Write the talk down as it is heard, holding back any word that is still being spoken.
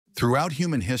Throughout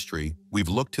human history, we've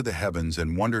looked to the heavens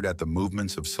and wondered at the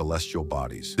movements of celestial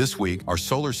bodies. This week, our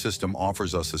solar system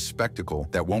offers us a spectacle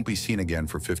that won't be seen again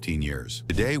for 15 years.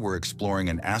 Today, we're exploring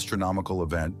an astronomical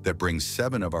event that brings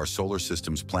 7 of our solar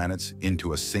system's planets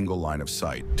into a single line of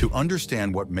sight. To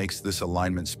understand what makes this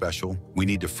alignment special, we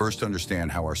need to first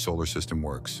understand how our solar system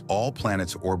works. All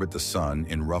planets orbit the sun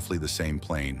in roughly the same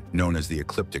plane, known as the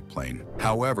ecliptic plane.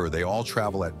 However, they all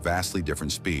travel at vastly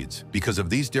different speeds. Because of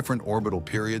these different orbital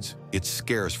periods, it's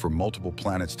scarce for multiple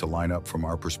planets to line up from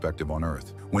our perspective on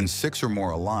Earth. When 6 or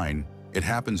more align, it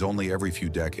happens only every few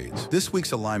decades. This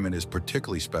week's alignment is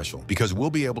particularly special because we'll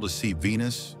be able to see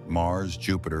Venus, Mars,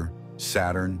 Jupiter,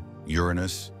 Saturn,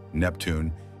 Uranus,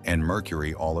 Neptune, and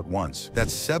Mercury all at once.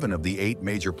 That's 7 of the 8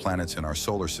 major planets in our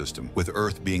solar system, with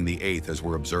Earth being the 8th as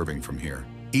we're observing from here.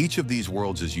 Each of these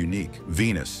worlds is unique.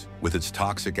 Venus, with its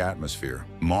toxic atmosphere.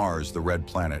 Mars, the red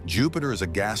planet. Jupiter is a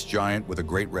gas giant with a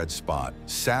great red spot.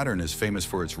 Saturn is famous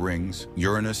for its rings.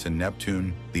 Uranus and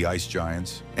Neptune, the ice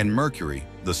giants. And Mercury,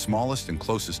 the smallest and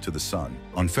closest to the sun.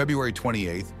 On February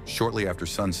 28th, shortly after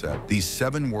sunset, these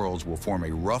 7 worlds will form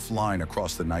a rough line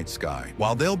across the night sky.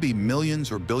 While they'll be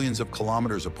millions or billions of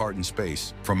kilometers apart in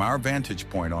space, from our vantage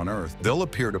point on Earth, they'll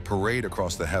appear to parade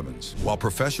across the heavens. While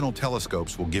professional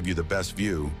telescopes will give you the best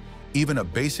view, even a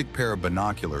basic pair of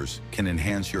binoculars can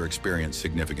enhance your experience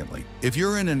significantly. If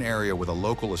you're in an area with a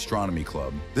local astronomy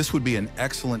club, this would be an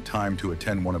excellent time to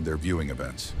attend one of their viewing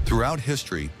events. Throughout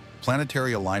history,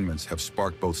 planetary alignments have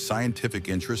sparked both scientific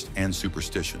interest and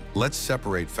superstition. Let's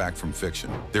separate fact from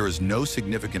fiction. There is no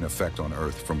significant effect on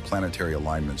Earth from planetary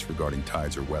alignments regarding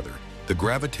tides or weather. The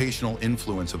gravitational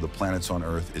influence of the planets on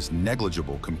Earth is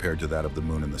negligible compared to that of the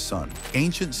Moon and the Sun.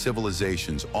 Ancient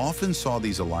civilizations often saw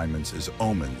these alignments as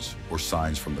omens or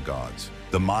signs from the gods.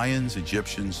 The Mayans,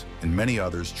 Egyptians, and many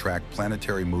others tracked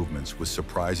planetary movements with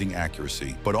surprising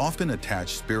accuracy, but often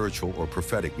attached spiritual or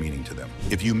prophetic meaning to them.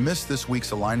 If you miss this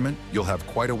week's alignment, you'll have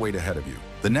quite a wait ahead of you.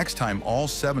 The next time all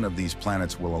 7 of these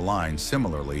planets will align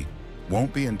similarly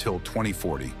won't be until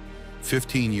 2040.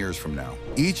 15 years from now.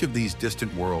 Each of these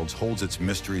distant worlds holds its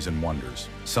mysteries and wonders.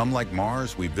 Some, like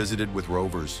Mars, we visited with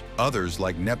rovers. Others,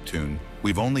 like Neptune,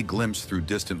 we've only glimpsed through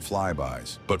distant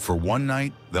flybys. But for one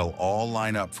night, they'll all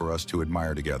line up for us to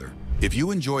admire together. If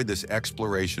you enjoyed this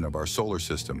exploration of our solar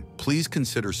system, please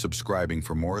consider subscribing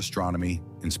for more astronomy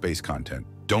and space content.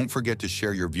 Don't forget to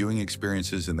share your viewing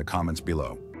experiences in the comments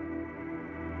below.